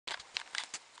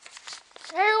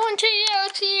everyone,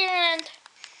 Alex here, and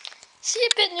see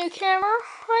a bit new camera.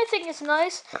 I think it's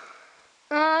nice.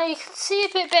 You can see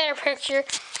a bit better picture.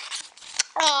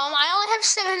 I only have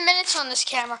 7 minutes on this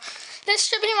camera. This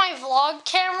should be my vlog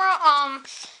camera.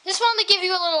 Just wanted to give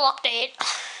you a little update.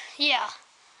 Yeah,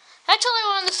 that's all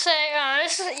I wanted to say.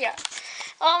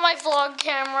 My vlog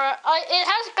camera. It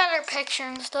has better picture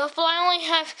and stuff, but I only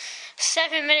have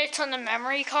 7 minutes on the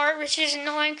memory card, which is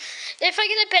annoying. If I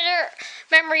get a better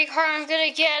memory card, I'm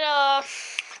gonna get a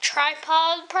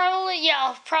tripod, probably. Yeah,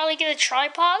 I'll probably get a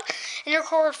tripod and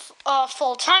record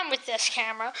full time with this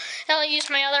camera. And I'll use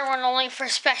my other one only for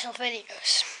special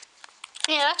videos.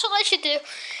 Yeah, that's what I should do.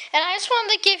 And I just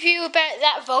wanted to give you about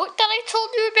that vote that I told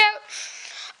you about.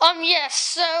 Yes,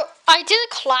 so I did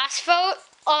a class vote.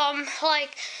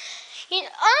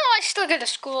 I still go to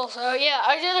school, so yeah,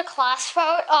 I did a class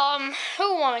vote.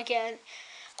 Who won again?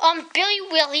 Billy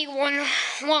Willie won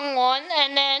one,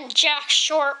 and then Jack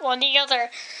Short won the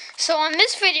other. So on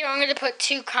this video, I'm going to put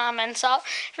 2 comments up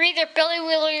for either Billy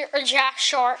Willie or Jack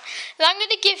Short. And I'm going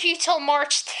to give you till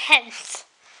March 10th.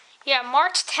 Yeah,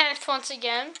 March 10th once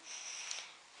again.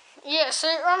 Yeah, so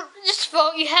just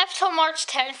vote. You have till March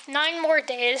 10th, 9 more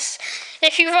days.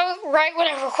 If you vote right when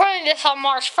I'm recording this on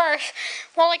March 1st,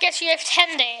 well, I guess you have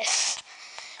 10 days.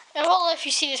 And well, if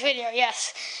you see this video,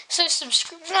 yes. So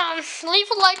leave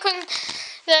a like on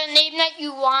the name that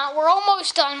you want. We're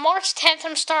almost done. March 10th,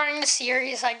 I'm starting the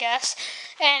series, I guess.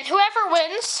 And whoever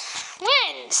wins,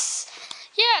 wins.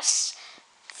 Yes.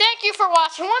 Thank you for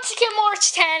watching. Once again,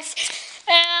 March 10th.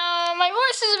 My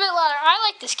voice is a bit louder. I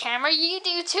like this camera. You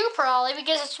do too, probably,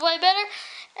 because it's way better.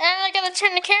 And I gotta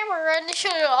turn the camera on to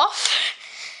shut it off.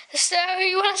 So,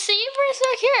 you wanna see it for a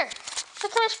sec? Here.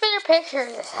 Look how much better picture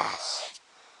this has.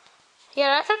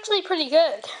 Yeah, that's actually pretty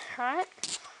good, right?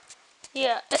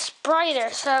 Yeah, it's brighter.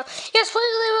 So, yes,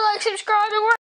 please leave a like, subscribe.